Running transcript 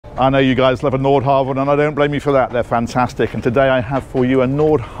I know you guys love a Nordhavn, and I don't blame you for that. They're fantastic. And today I have for you a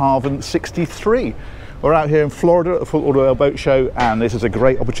Nordhavn 63. We're out here in Florida at the Full Auto Boat Show, and this is a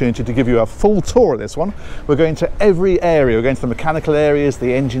great opportunity to give you a full tour of this one. We're going to every area. We're going to the mechanical areas,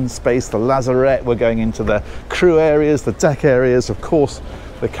 the engine space, the lazarette. We're going into the crew areas, the deck areas, of course,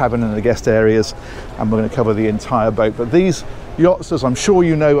 the cabin and the guest areas, and we're going to cover the entire boat. But these yachts, as I'm sure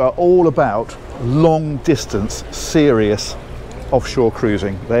you know, are all about long distance, serious offshore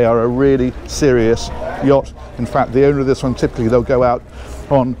cruising. They are a really serious yacht. In fact, the owner of this one, typically they'll go out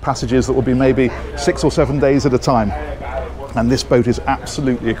on passages that will be maybe 6 or 7 days at a time, and this boat is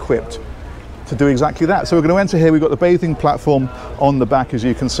absolutely equipped to do exactly that. So we're going to enter here. We've got the bathing platform on the back, as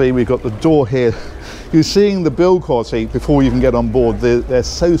you can see. We've got the door here. You're seeing the build quality before you can get on board. They're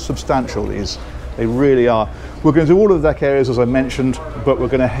so substantial, these. They really are. We're going to do all of the deck areas, as I mentioned, but we're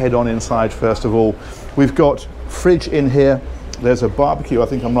going to head on inside first of all. We've got fridge in here. There's a barbecue. I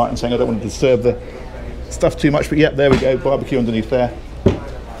think I'm right in saying I don't want to disturb the stuff too much, but yeah, there we go, barbecue underneath there.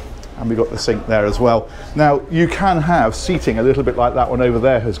 And we've got the sink there as well. Now, you can have seating a little bit like that one over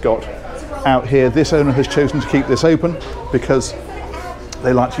there has got out here. This owner has chosen to keep this open because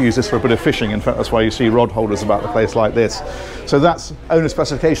they like to use this for a bit of fishing. In fact, that's why you see rod holders about the place like this. So that's owner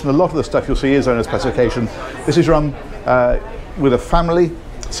specification. A lot of the stuff you'll see is owner specification. This is run with a family,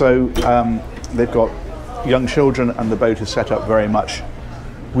 so they've got young children, and the boat is set up very much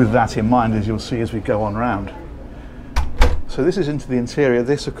with that in mind, as you'll see as we go on round. So this is into the interior.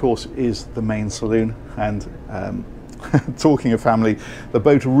 This, of course, is the main saloon, and talking of family, the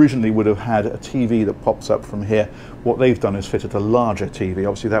boat originally would have had a TV that pops up from here. What they've done is fitted a larger TV.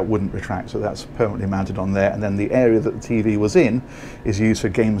 Obviously that wouldn't retract, so that's permanently mounted on there, and then the area that the TV was in is used for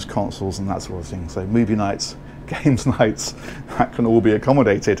games consoles and that sort of thing. So movie nights, games nights, that can all be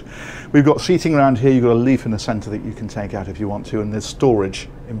accommodated. We've got seating around here. You've got a leaf in the center that you can take out if you want to, and there's storage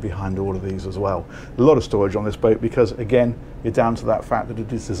in behind all of these as well. A lot of storage on this boat because, again, you're down to that fact that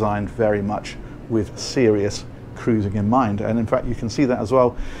it is designed very much with serious cruising in mind. And in fact, you can see that as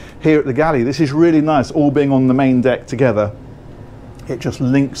well here at the galley. This is really nice, all being on the main deck together. It just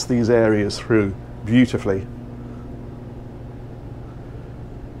links these areas through beautifully,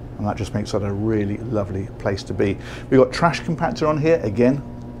 and that just makes it a really lovely place to be. We've got trash compactor on here. Again,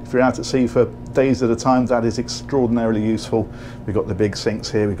 if you're out at sea for days at a time, that is extraordinarily useful. We've got the big sinks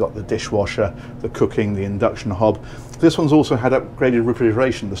here, we've got the dishwasher, the cooking, the induction hob. This one's also had upgraded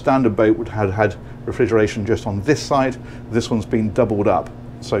refrigeration. The standard boat would have had refrigeration just on this side. This one's been doubled up,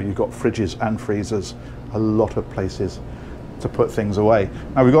 so you've got fridges and freezers, a lot of places to put things away.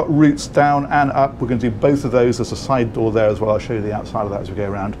 Now we've got routes down and up. We're going to do both of those. There's a side door there as well. I'll show you the outside of that as we go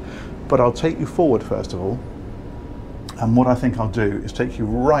around, but I'll take you forward first of all, and what I think I'll do is take you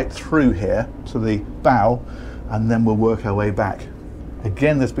right through here to the bow, and then we'll work our way back.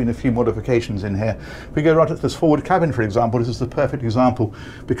 Again, there's been a few modifications in here. If we go right up to this forward cabin, for example, this is the perfect example.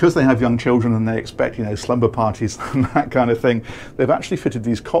 Because they have young children and they expect, you know, slumber parties and that kind of thing, they've actually fitted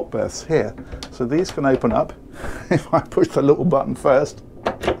these cot berths here. So these can open up. If I push the little button first,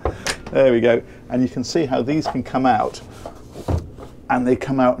 there we go. And you can see how these can come out, and they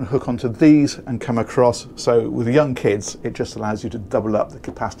come out and hook onto these and come across. So with young kids, it just allows you to double up the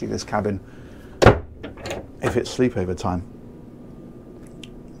capacity of this cabin if it's sleepover time.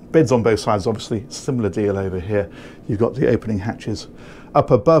 Beds on both sides, obviously, similar deal over here. You've got the opening hatches up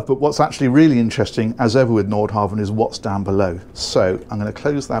above, but what's actually really interesting, as ever with Nordhavn, is what's down below. So I'm going to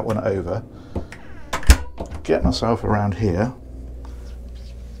close that one over, get myself around here,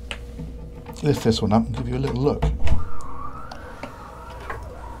 lift this one up and give you a little look.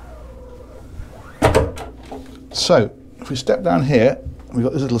 So if we step down here, we've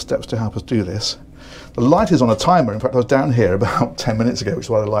got these little steps to help us do this. The light is on a timer. In fact, I was down here about 10 minutes ago, which is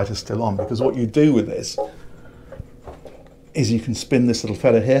why the light is still on, because what you do with this is you can spin this little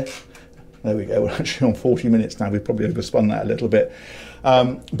fella here. There we go, we're actually on 40 minutes now. We've probably overspun that a little bit.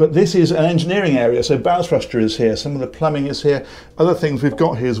 But this is an engineering area, so bow thruster is here, some of the plumbing is here. Other things we've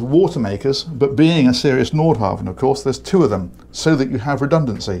got here is water makers, but being a serious Nordhavn, of course, there's 2 of them, so that you have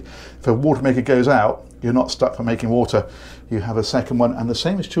redundancy. If a water maker goes out, you're not stuck for making water. You have a second one, and the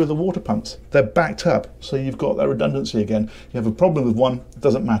same is true of the water pumps. They're backed up, so you've got that redundancy again. You have a problem with one, it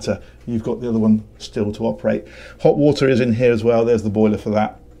doesn't matter. You've got the other one still to operate. Hot water is in here as well. There's the boiler for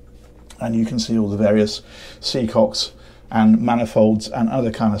that. And you can see all the various seacocks and manifolds and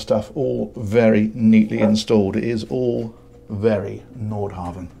other kind of stuff, all very neatly installed. It is all very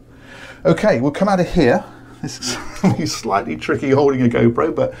Nordhavn. Okay, we'll come out of here. This is going to be slightly tricky holding a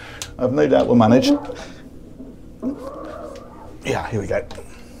GoPro, but I've no doubt we'll manage. Yeah, here we go.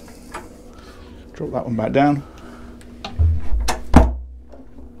 Drop that one back down.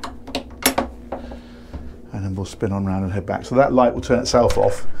 then we'll spin on round and head back. So that light will turn itself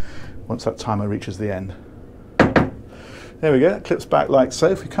off once that timer reaches the end. There we go, it clips back like so.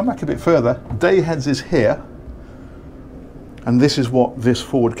 If we come back a bit further, day heads is here, and this is what this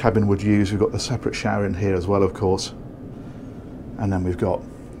forward cabin would use. We've got the separate shower in here as well, of course, and then we've got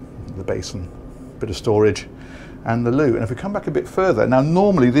the basin, bit of storage, and the loo. And if we come back a bit further, now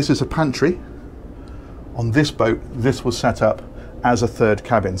normally this is a pantry. On this boat, this was set up as a third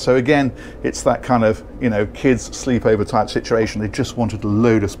cabin. So again, it's that kind of, you know, kids sleepover type situation. They just wanted a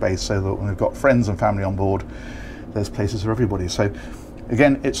load of space so that when we've got friends and family on board, there's places for everybody. So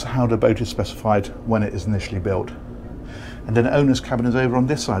again, it's how the boat is specified when it is initially built. And then owner's cabin is over on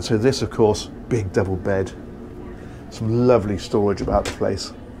this side. So this, of course, big double bed, some lovely storage about the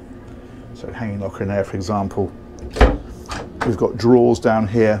place. So hanging locker in there, for example. We've got drawers down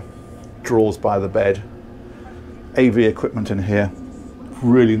here, drawers by the bed, AV equipment in here,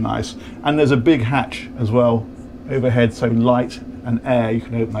 really nice. And there's a big hatch as well overhead, so light and air, you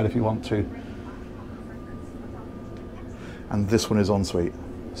can open that if you want to. And this one is ensuite.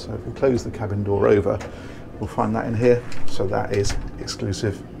 So if we close the cabin door over, we'll find that in here. So that is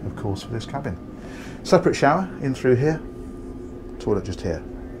exclusive, of course, for this cabin. Separate shower in through here, toilet just here,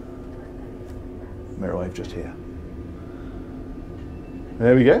 mirror wave just here.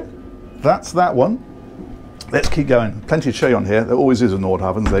 There we go. That's that one. Let's keep going. Plenty to show you on here. There always is a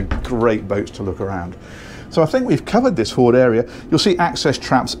Nordhavn. They're great boats to look around. So I think we've covered this forward area. You'll see access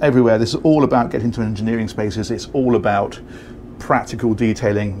traps everywhere. This is all about getting to engineering spaces. It's all about practical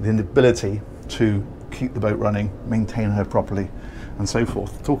detailing, the ability to keep the boat running, maintain her properly, and so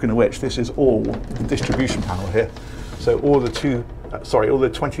forth. Talking of which, this is all the distribution panel here. So all the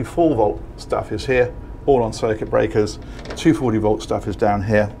 24 volt stuff is here, all on circuit breakers. 240 volt stuff is down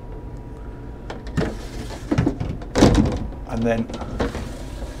here. And then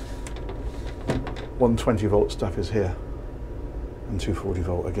 120 volt stuff is here, and 240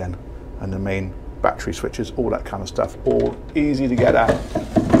 volt again, and the main battery switches, all that kind of stuff, all easy to get at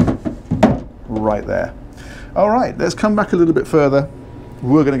right there. All right, let's come back a little bit further.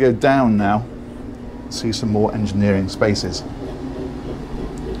 We're going to go down now, see some more engineering spaces.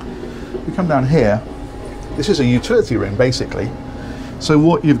 We come down here, this is a utility room basically. So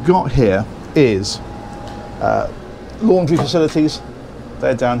what you've got here is laundry facilities,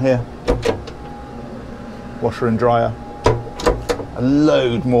 they're down here, washer and dryer, a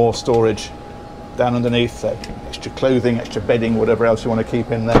load more storage down underneath, so extra clothing, extra bedding, whatever else you want to keep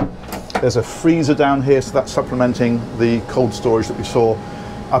in there. There's a freezer down here, so that's supplementing the cold storage that we saw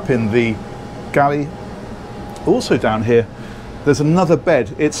up in the galley. Also down here, there's another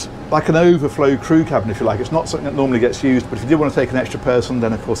bed. It's like an overflow crew cabin, if you like. It's not something that normally gets used, but if you did want to take an extra person,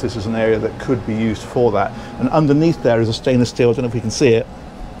 then of course this is an area that could be used for that. And underneath there is a stainless steel, I don't know if we can see it,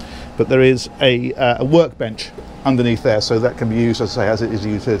 but there is a workbench underneath there, so that can be used, as I say, as it is a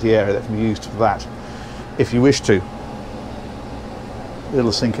utility area, that can be used for that if you wish to. A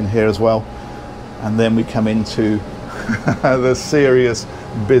little sink in here as well, and then we come into the serious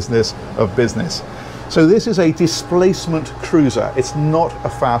business of business. So this is a displacement cruiser. It's not a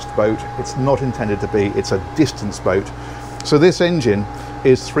fast boat, it's not intended to be, it's a distance boat. So this engine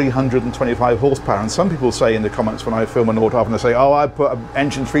is 325 horsepower, and some people say in the comments when I film a Nordhavn, they say, oh, I put an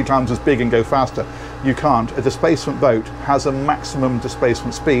engine 3 times as big and go faster. You can't. A displacement boat has a maximum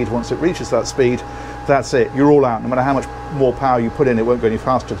displacement speed. Once it reaches that speed, that's it, you're all out. No matter how much more power you put in, it won't go any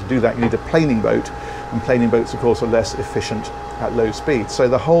faster. To do that, you need a planing boat, and planing boats, of course, are less efficient at low speed. So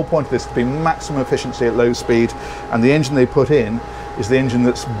the whole point of this is to be maximum efficiency at low speed, and the engine they put in is the engine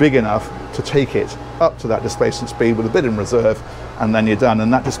that's big enough to take it up to that displacement speed with a bit in reserve, and then you're done.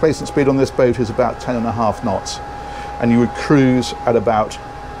 And that displacement speed on this boat is about 10.5 knots, and you would cruise at about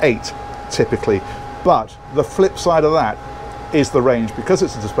 8 typically. But the flip side of that is the range. Because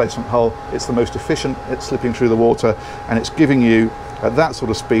it's a displacement hull, it's the most efficient at slipping through the water, and it's giving you at that sort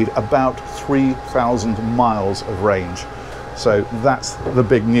of speed about 3,000 miles of range. So that's the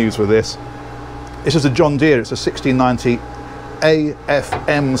big news with this. This is a John Deere, it's a 1690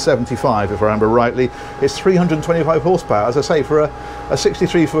 AFM 75, if I remember rightly. It's 325 horsepower. As I say, for a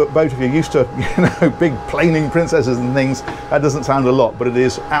 63-foot boat, if you're used to, you know, big planing princesses and things, that doesn't sound a lot, but it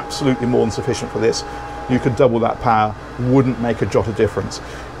is absolutely more than sufficient for this. You could double that power, wouldn't make a jot of difference.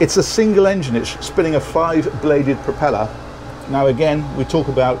 It's a single engine, it's spinning a 5-bladed propeller. Now again, we talk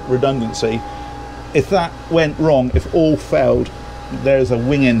about redundancy. If that went wrong, if all failed, there's a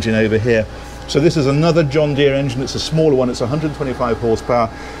wing engine over here. So this is another John Deere engine. It's a smaller one, it's 125 horsepower.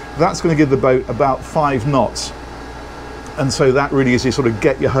 That's going to give the boat about 5 knots. And so that really is you sort of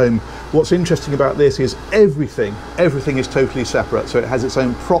get you home. What's interesting about this is everything is totally separate. So it has its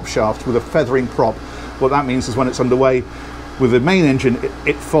own prop shaft with a feathering prop What that means is when it's underway with the main engine,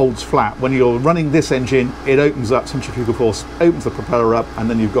 it folds flat. When you're running this engine, it opens up, centrifugal force opens the propeller up, and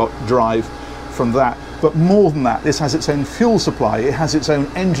then you've got drive from that. But more than that, this has its own fuel supply, it has its own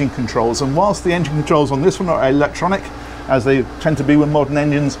engine controls, and whilst the engine controls on this one are electronic, as they tend to be with modern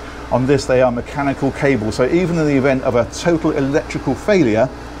engines, on this they are mechanical cable. So even in the event of a total electrical failure,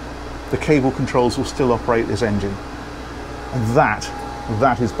 the cable controls will still operate this engine. And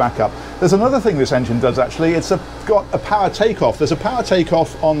that is backup. There's another thing this engine does actually, it's got a power takeoff. There's a power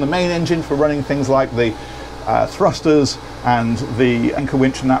takeoff on the main engine for running things like the thrusters and the anchor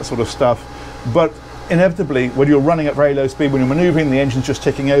winch and that sort of stuff. But inevitably, when you're running at very low speed, when you're maneuvering, the engine's just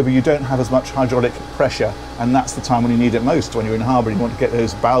ticking over, you don't have as much hydraulic pressure, and that's the time when you need it most. When you're in harbour, you want to get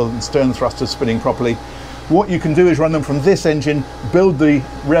those bow and stern thrusters spinning properly. What you can do is run them from this engine, build the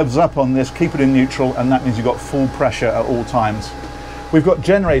revs up on this, keep it in neutral, and that means you've got full pressure at all times. We've got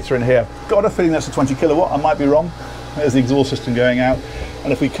generator in here. Got a feeling that's a 20 kilowatt, I might be wrong. There's the exhaust system going out.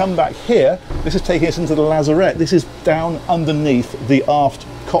 And if we come back here, this is taking us into the lazarette. This is down underneath the aft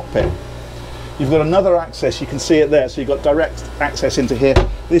cockpit. You've got another access, you can see it there, so you've got direct access into here.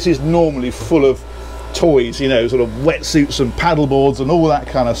 This is normally full of toys, you know, sort of wetsuits and paddle boards and all that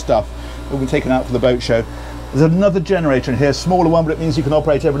kind of stuff. We've been taken out for the boat show. There's another generator in here, smaller one, but it means you can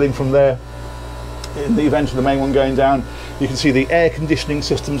operate everything from there. In the event of the main one going down, you can see the air conditioning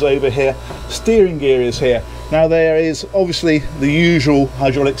systems over here. Steering gear is here. Now there is obviously the usual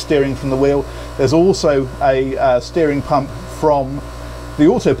hydraulic steering from the wheel. There's also a steering pump from the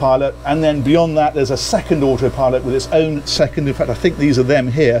autopilot, and then beyond that there's a second autopilot with its own second, in fact I think these are them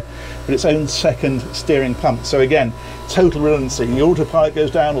here, but its own second steering pump. So again, total redundancy. The autopilot goes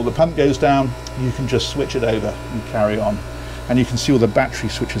down or the pump goes down, you can just switch it over and carry on. And you can see all the battery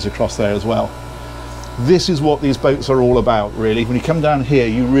switches across there as well. This is what these boats are all about, really. When you come down here,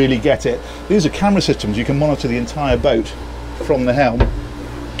 you really get it. These are camera systems. You can monitor the entire boat from the helm.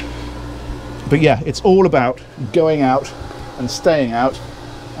 But yeah, it's all about going out and staying out,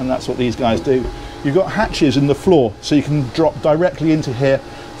 and that's what these guys do. You've got hatches in the floor, so you can drop directly into here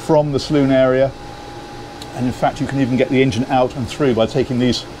from the saloon area. And in fact, you can even get the engine out and through by taking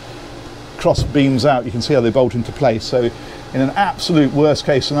these cross beams out. You can see how they bolt into place. So in an absolute worst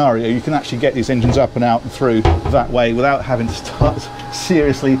case scenario, you can actually get these engines up and out and through that way without having to start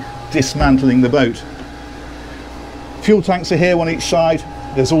seriously dismantling the boat. Fuel tanks are here, one each side.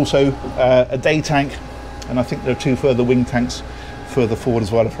 There's also a day tank, and I think there are two further wing tanks further forward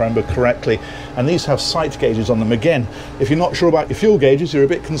as well, if I remember correctly. And these have sight gauges on them. Again, if you're not sure about your fuel gauges, you're a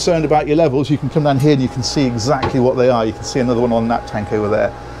bit concerned about your levels, you can come down here and you can see exactly what they are. You can see another one on that tank over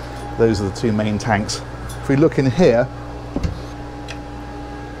there. Those are the two main tanks. If we look in here,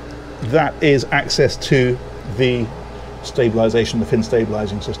 that is access to the stabilisation, the fin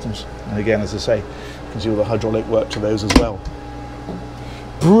stabilising systems. And again, as I say, you can see all the hydraulic work to those as well.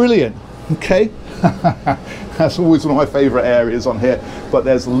 Brilliant. Okay, that's always one of my favourite areas on here, but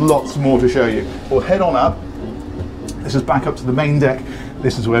there's lots more to show you. We'll head on up. This is back up to the main deck.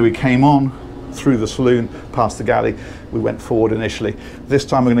 This is where we came on through the saloon, past the galley. We went forward initially. This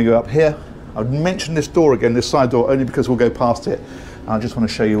time we're going to go up here. I've mentioned this door again, this side door, only because we'll go past it. I just want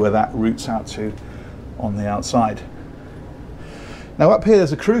to show you where that routes out to on the outside. Now up here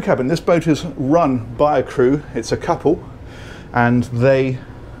there's a crew cabin. This boat is run by a crew. It's a couple, and they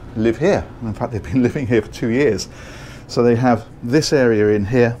live here. In fact, they've been living here for 2 years. So they have this area in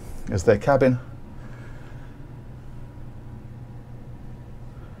here as their cabin.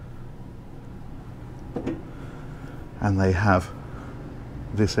 And they have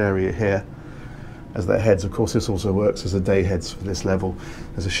this area here as their heads. Of course, this also works as the day heads for this level.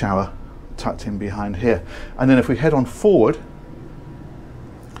 There's a shower tucked in behind here. And then if we head on forward,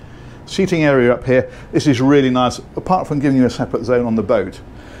 seating area up here, this is really nice. Apart from giving you a separate zone on the boat,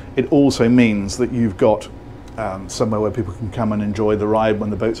 it also means that you've got somewhere where people can come and enjoy the ride when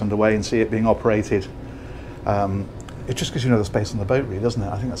the boat's underway and see it being operated. It just gives you another space on the boat, really, doesn't it?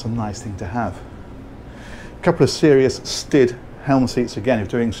 I think that's a nice thing to have. A couple of serious STID helm seats. Again, if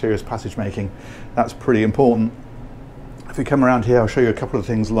doing serious passage making, that's pretty important. If we come around here, I'll show you a couple of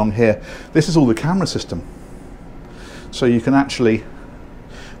things along here. This is all the camera system. So you can actually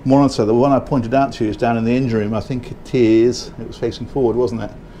monitor. The one I pointed out to you is down in the engine room. I think it was facing forward, wasn't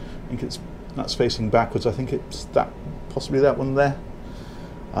it? I think that's facing backwards. I think it's that, possibly that one there.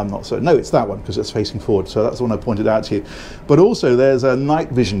 I'm not certain. No, it's that one because it's facing forward. So that's the one I pointed out to you. But also there's a night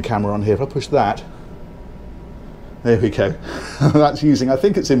vision camera on here. If I push that, there we go. That's using, I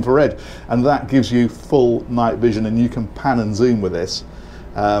think it's infrared, and that gives you full night vision, and you can pan and zoom with this,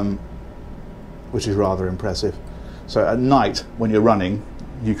 which is rather impressive. So at night, when you're running,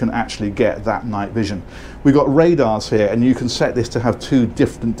 you can actually get that night vision. We've got radars here, and you can set this to have 2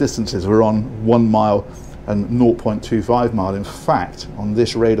 different distances. We're on 1 mile and 0.25 mile. In fact, on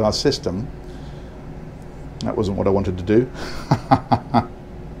this radar system, that wasn't what I wanted to do.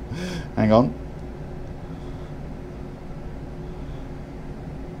 Hang on.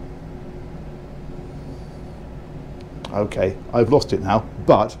 Okay, I've lost it now,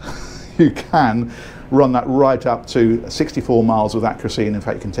 but you can run that right up to 64 miles with accuracy, and in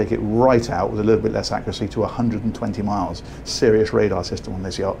fact you can take it right out with a little bit less accuracy to 120 miles. Serious radar system on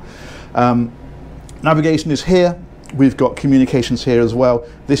this yacht. Navigation is here. We've got communications here as well.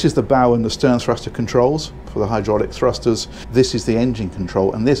 This is the bow and the stern thruster controls for the hydraulic thrusters. This is the engine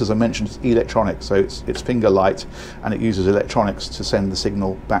control, and this, as I mentioned, is electronic, so it's finger light, and it uses electronics to send the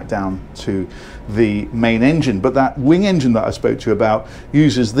signal back down to the main engine. But that wing engine that I spoke to you about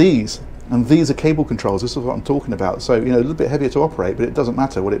uses these, and these are cable controls. This is what I'm talking about. So, you know, a little bit heavier to operate, but it doesn't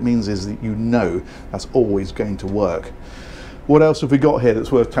matter. What it means is that you know that's always going to work. What else have we got here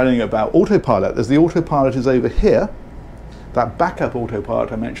that's worth telling you about? Autopilot. There's the autopilot is over here. That backup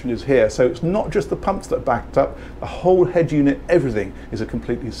autopilot I mentioned is here. So it's not just the pumps that are backed up, the whole head unit, everything is a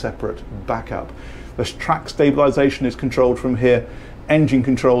completely separate backup. The track stabilization is controlled from here. Engine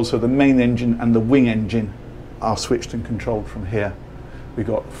controls, so the main engine and the wing engine are switched and controlled from here. We've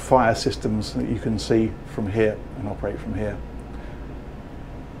got fire systems that you can see from here and operate from here.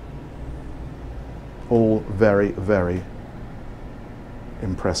 All very, very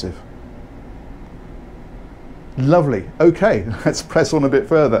impressive. Lovely. Okay, let's press on a bit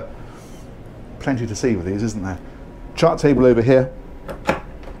further. Plenty to see with these, isn't there? Chart table over here.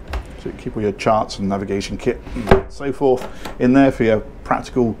 So you keep all your charts and navigation kit and so forth in there for your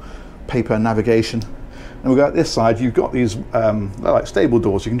practical paper navigation. And we've got this side, you've got these they're like stable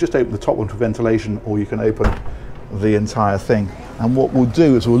doors. You can just open the top one for ventilation, or you can open the entire thing. And what we'll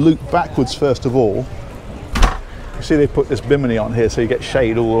do is we'll loop backwards first of all. You see they put this bimini on here so you get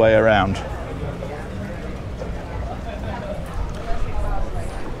shade all the way around.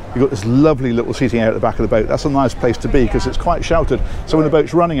 You've got this lovely little seating area at the back of the boat. That's a nice place to be because it's quite sheltered. So when the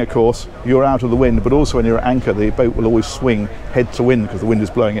boat's running, of course, you're out of the wind, but also when you're at anchor, the boat will always swing head to wind because the wind is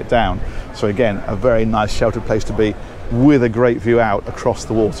blowing it down. So again, a very nice sheltered place to be with a great view out across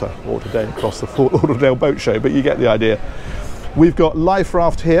the water, or today across the Fort Lauderdale Boat Show, but you get the idea. We've got life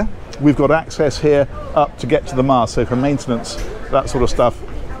raft here. We've got access here up to get to the mast. So for maintenance, that sort of stuff,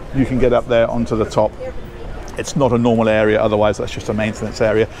 you can get up there onto the top. It's not a normal area, otherwise that's just a maintenance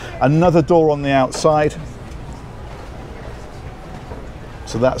area. Another door on the outside.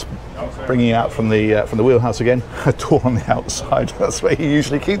 So that's bringing it out from the wheelhouse again. A door on the outside, that's where you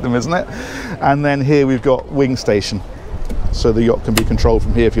usually keep them, isn't it? And then here we've got wing station. So the yacht can be controlled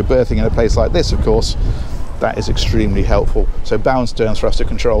from here. If you're berthing in a place like this, of course, that is extremely helpful. So bow and stern thruster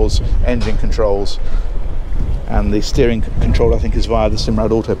controls, engine controls, and the steering control I think is via the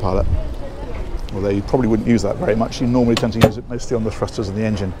Simrad autopilot. Although you probably wouldn't use that very much. You normally tend to use it mostly on the thrusters and the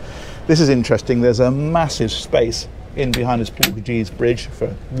engine. This is interesting. There's a massive space in behind this Portuguese bridge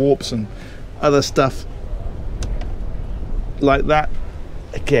for warps and other stuff like that.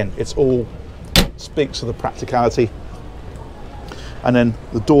 Again, it's all speaks to the practicality. And then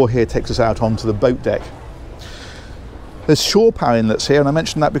the door here takes us out onto the boat deck. There's shore power inlets here, and I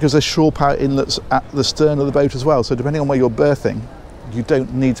mentioned that because there's shore power inlets at the stern of the boat as well. So depending on where you're berthing, you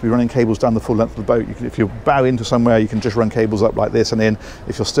don't need to be running cables down the full length of the boat. You can, if you bow into somewhere, you can just run cables up like this and in.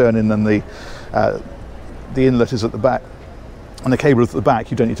 If you're stern in, then the inlet is at the back, and the cable is at the back.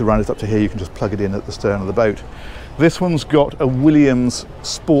 You don't need to run it up to here. You can just plug it in at the stern of the boat. This one's got a Williams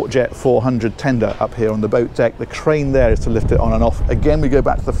Sportjet 400 tender up here on the boat deck. The crane there is to lift it on and off. Again, we go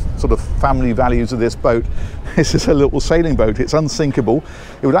back to the sort of family values of this boat. This is a little sailing boat. It's unsinkable.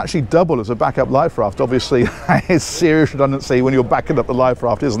 It would actually double as a backup life raft. Obviously, it's serious redundancy when you're backing up the life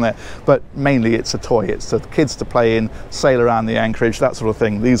raft, isn't it? But mainly it's a toy. It's for kids to play in, sail around the anchorage, that sort of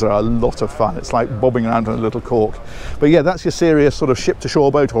thing. These are a lot of fun. It's like bobbing around on a little cork. But yeah, that's your serious sort of ship to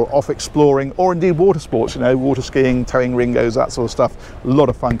shore boat, or off exploring, or indeed water sports, you know, water skiing, towing ringos, that sort of stuff. A lot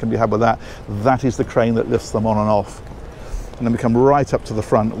of fun can be had with that. That is the crane that lifts them on and off. And then we come right up to the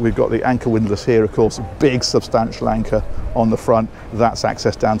front. We've got the anchor windlass here, of course, a big substantial anchor on the front. That's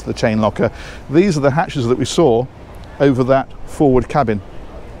access down to the chain locker. These are the hatches that we saw over that forward cabin.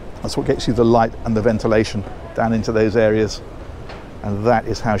 That's what gets you the light and the ventilation down into those areas. And that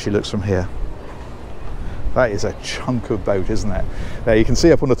is how she looks from here. That is a chunk of boat, isn't it? There you can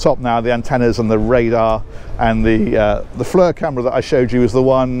see up on the top now the antennas and the radar, and the FLIR camera that I showed you is the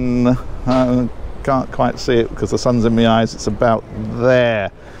one, can't quite see it because the sun's in my eyes. It's about there,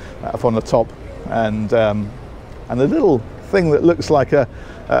 up on the top, and the little thing that looks like an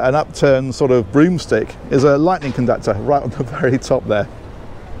upturned sort of broomstick is a lightning conductor right on the very top there.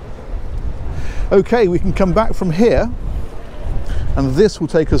 Okay, we can come back from here, and this will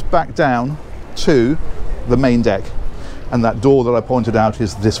take us back down to the main deck, and that door that I pointed out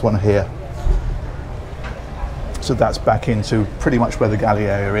is this one here. So that's back into pretty much where the galley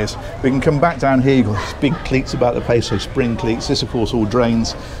area is. We can come back down here. You've got these big cleats about the place, so spring cleats. This of course all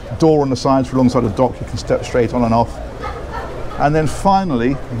drains. Door on the sides for alongside the dock, you can step straight on and off. And then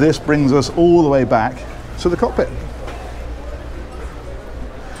finally this brings us all the way back to the cockpit.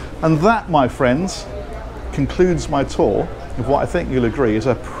 And that, my friends, concludes my tour of what I think you'll agree is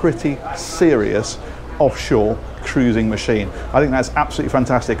a pretty serious offshore cruising machine. I think that's absolutely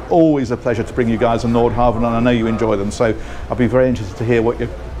fantastic. Always a pleasure to bring you guys on Nordhavn, and I know you enjoy them, so I'll be very interested to hear what your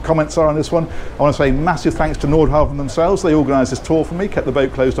comments are on this one. I want to say massive thanks to Nordhavn themselves. They organised this tour for me, kept the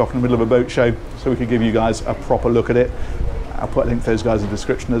boat closed off in the middle of a boat show so we could give you guys a proper look at it. I'll put a link to those guys in the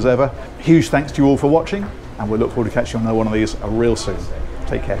description as ever. Huge thanks to you all for watching, and we'll look forward to catching you on another one of these real soon.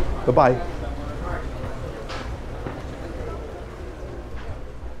 Take care. Bye-bye.